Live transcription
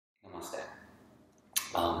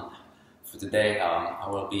Um, for today, I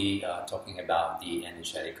will be talking about the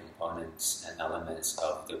energetic components and elements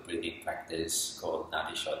of the breathing practice called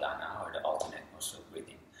Nadi Shodhana, or the alternate nostril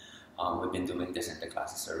breathing. We've been doing this in the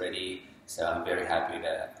classes already, so I'm very happy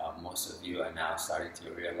that most of you are now starting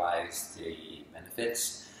to realize the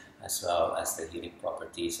benefits as well as the healing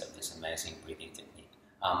properties of this amazing breathing technique.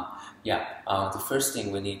 The first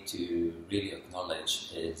thing we need to really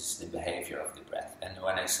acknowledge is the behavior of the breath. And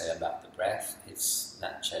when I say about the breath, it's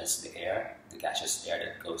not just the air, the gaseous air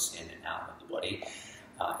that goes in and out of the body.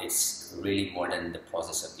 It's really more than the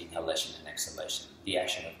process of inhalation and exhalation. The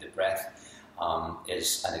action of the breath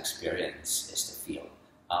is an experience, is to feel.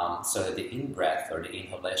 So the in-breath or the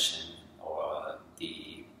inhalation or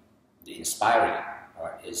the inspiring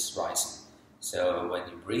is rising. So when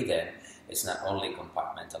you breathe in, it's not only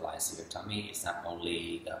compartmentalized to your tummy, it's not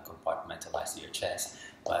only compartmentalized to your chest,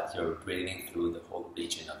 but you're breathing through the whole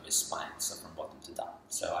region of your spine, so from bottom to top.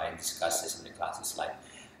 So I discussed this in the classes, like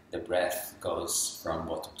the breath goes from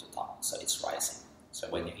bottom to top, so it's rising. So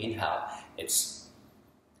when you inhale, it's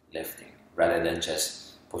lifting rather than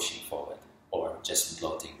just pushing forward or just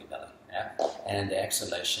bloating the belly. Yeah? And the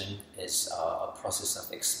exhalation is a process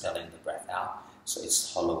of expelling the breath out, so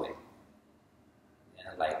it's hollowing.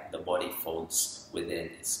 Like the body folds within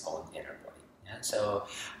its own inner body. Yeah? So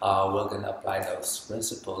we're going to apply those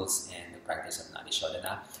principles in the practice of Nadi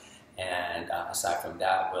Shodhana. And aside from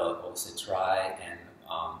that, we'll also try and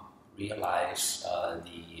realize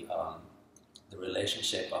the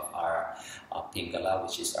relationship of our Pingala,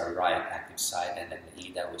 which is our right active side, and then the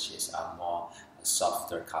Ida, which is our more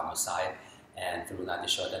softer, calmer side. And through Nadi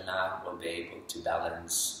Shodhana, we'll be able to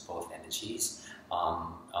balance both energies.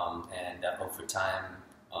 Over time,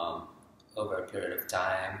 over a period of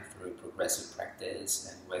time, through progressive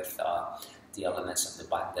practice and with the elements of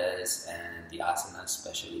the bandhas and the asanas,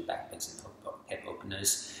 especially back bends and hip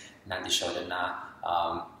openers, Nadi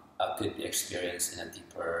Shodhana could be experienced in a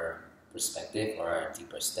deeper perspective or a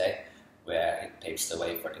deeper state where it paves the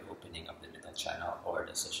way for the opening of the middle channel or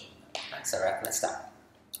the social nerve. Right, so let's start.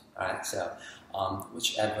 Alright, so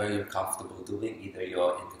whichever you're comfortable doing, either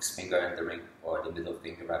your index finger and the ring or the middle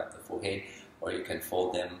finger right at the forehead, or you can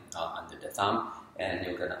fold them under the thumb, and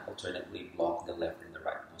you're going to alternately block the left and the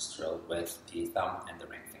right nostril with the thumb and the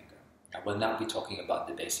ring finger. I will not be talking about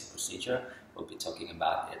the basic procedure, we'll be talking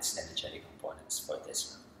about its energetic components for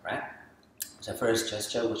this one, right? So first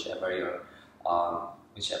gesture, whichever you're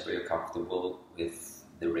comfortable with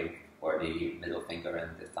the ring or the middle finger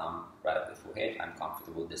and the thumb right at the forehead. I'm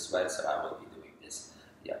comfortable this way, so I will be doing this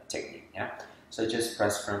technique. Yeah. So just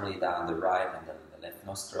press firmly down the right and then the left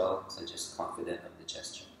nostril. So just confident of the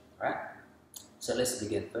gesture. Right. So let's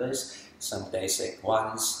begin first. Some basic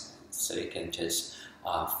ones, so you can just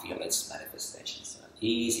feel its manifestations. So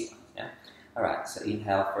easy ones. Yeah. All right. So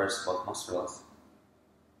inhale first, both nostrils,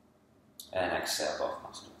 and exhale both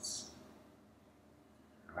nostrils.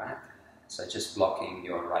 All right. So just blocking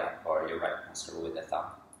your right nostril with the thumb.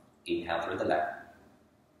 Inhale through the left.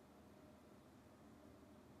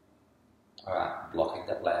 Alright, blocking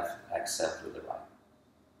that left, exhale through the right.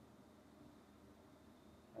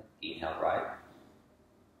 Inhale right.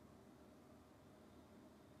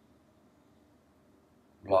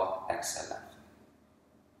 Block, exhale left.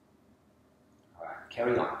 Alright,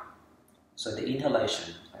 carry on. So the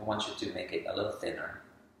inhalation, I want you to make it a little thinner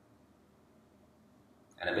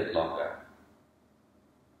and a bit longer.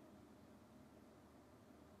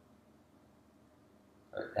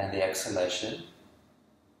 And the exhalation,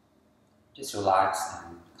 just relax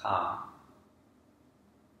and calm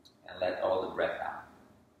and let all the breath out.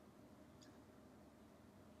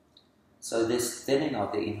 So this thinning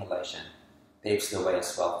of the inhalation paves the way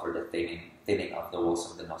as well for the thinning of the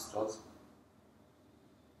walls of the nostrils.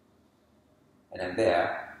 And then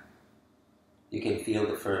there, you can feel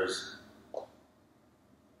the first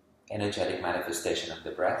energetic manifestation of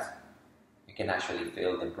the breath. You can actually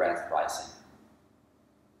feel the breath rising.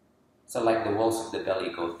 So like the walls of the belly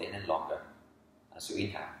go thin and longer as you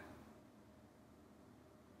inhale.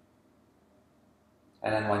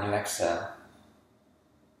 And then when you exhale,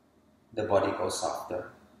 the body goes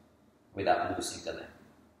softer without losing the limb.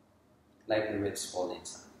 Like the ribs fold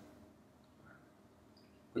inside.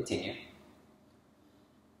 Continue.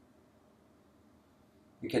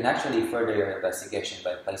 You can actually further your investigation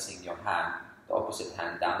by placing your hand, the opposite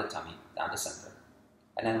hand, down the tummy, down the center.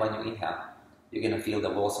 And then when you inhale, you're going to feel the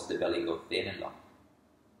walls of the belly go thin and long.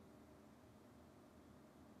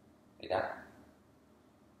 Like that.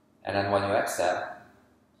 And then when you exhale,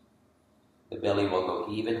 the belly will go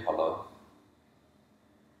even hollow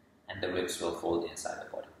and the ribs will fold inside the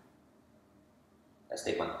body. Let's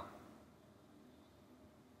take one more.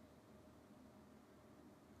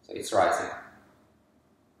 So it's rising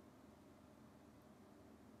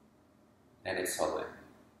and it's falling.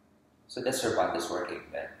 So that's your body is working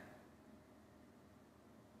then.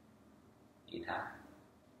 Inhale.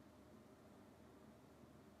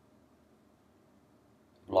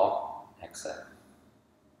 Block, exhale.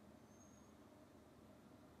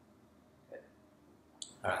 Okay.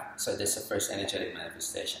 Alright, so this is the first energetic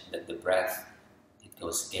manifestation, that the breath, it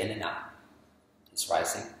goes in and out. It's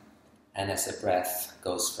rising. And as the breath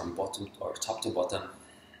goes from bottom or top to bottom,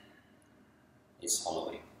 it's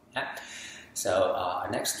following. Yeah? So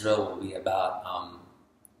our next drill will be about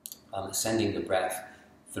sending the breath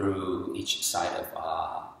through each side of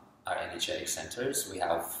our energetic centers. We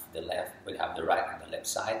have the left, we have the right and the left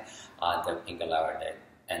side, the Pingala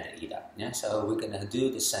and the Ida. Yeah? So we're gonna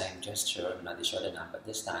do the same gesture, Nadi Shodhana, but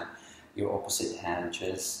this time your opposite hand,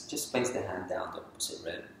 just place the hand down the opposite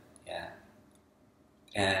rib. Yeah.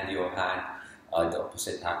 And your hand, the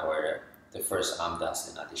opposite hand or the first arm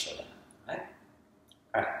does the Nadi Shodhana, right?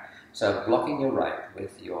 Alright, so blocking your right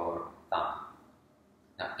with your thumb.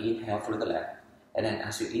 Now inhale through the left, and then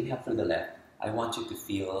as you inhale through the left, I want you to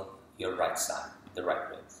feel your right side, the right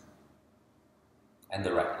rib, and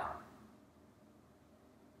the right arm.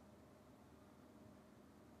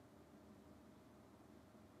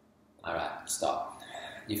 Alright, stop.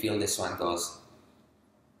 You feel this one goes,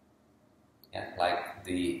 yeah, like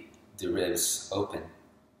the ribs open,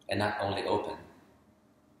 and not only open,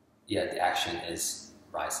 yeah, the action is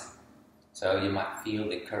rising. So you might feel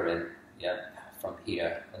the current, yeah, from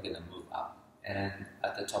here, we're gonna move up. And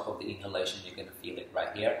at the top of the inhalation, you're gonna feel it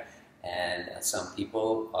right here. And some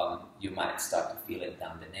people, you might start to feel it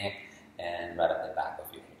down the neck and right at the back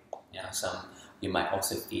of your head. Yeah, some you might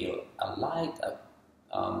also feel a light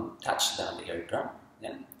touch down the eardrum,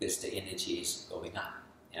 yeah, because the energy is going up.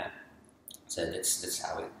 Yeah. So that's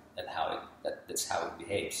how it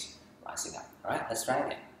behaves, rising up. All right, let's try it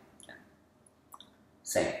again. Yeah.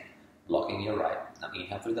 Same, blocking your right. Now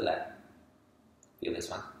inhale through the left. Feel this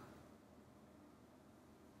one.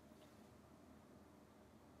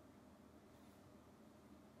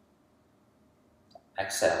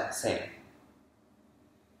 Exhale, same.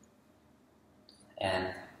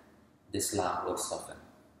 And this lung will soften.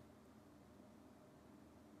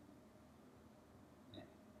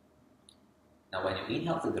 Now when you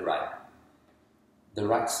inhale to the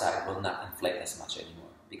right side will not inflate as much anymore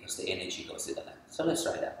because the energy goes to the left. So let's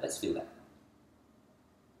try that. Let's feel that.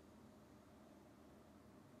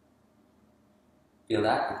 Feel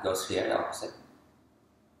that? It goes here, the opposite.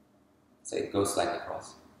 So it goes like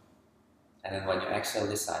across. And then when you exhale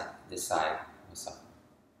this side will soften.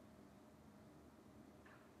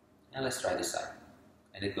 And let's try this side.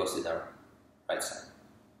 And it goes to the right side.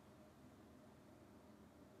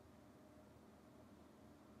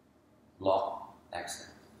 Block,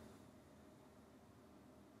 exhale.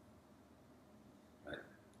 Right.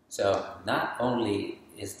 So not only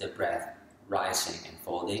is the breath rising and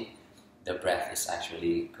folding, the breath is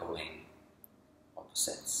actually going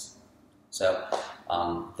opposites. So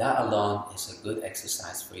that alone is a good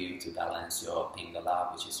exercise for you to balance your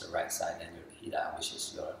Pingala, which is your right side, and your Ida, which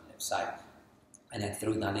is your left side. And then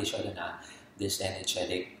through Nadi Shodhana, these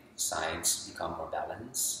energetic sides become more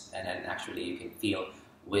balanced, and then actually you can feel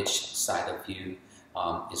which side of you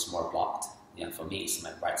is more blocked. Yeah, for me, it's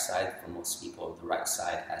my right side. For most people, the right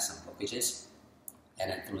side has some blockages.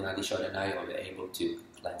 And then through Nadi Shodhana, you'll be able to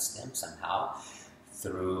cleanse them somehow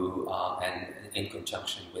through and in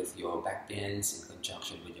conjunction with your back bends, in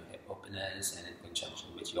conjunction with your hip openers, and in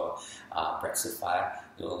conjunction with your breathifier,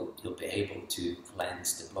 you'll be able to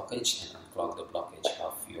cleanse the blockage and unclog the blockage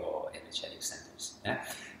of your energetic centers. Yeah,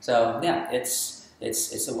 so yeah,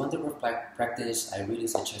 it's a wonderful practice. I really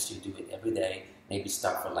suggest you do it every day. Maybe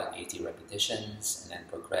start for like 80 repetitions and then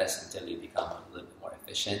progress until you become a little bit more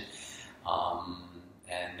efficient.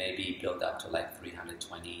 And maybe build up to like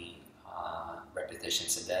 320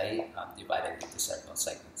 repetitions a day, divided into several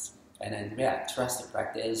segments. And then, yeah, trust the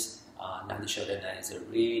practice. Nadi Shodhana is a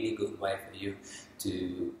really good way for you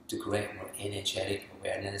to create more energetic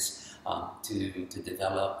awareness, to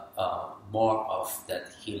develop more of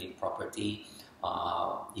that healing property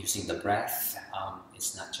using the breath.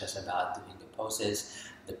 It's not just about doing the poses.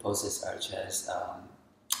 The poses are just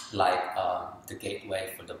like the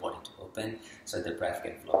gateway for the body to open so the breath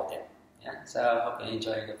can flow there. Yeah? So I hope you're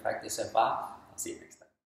enjoying the practice so far. I'll see you next time.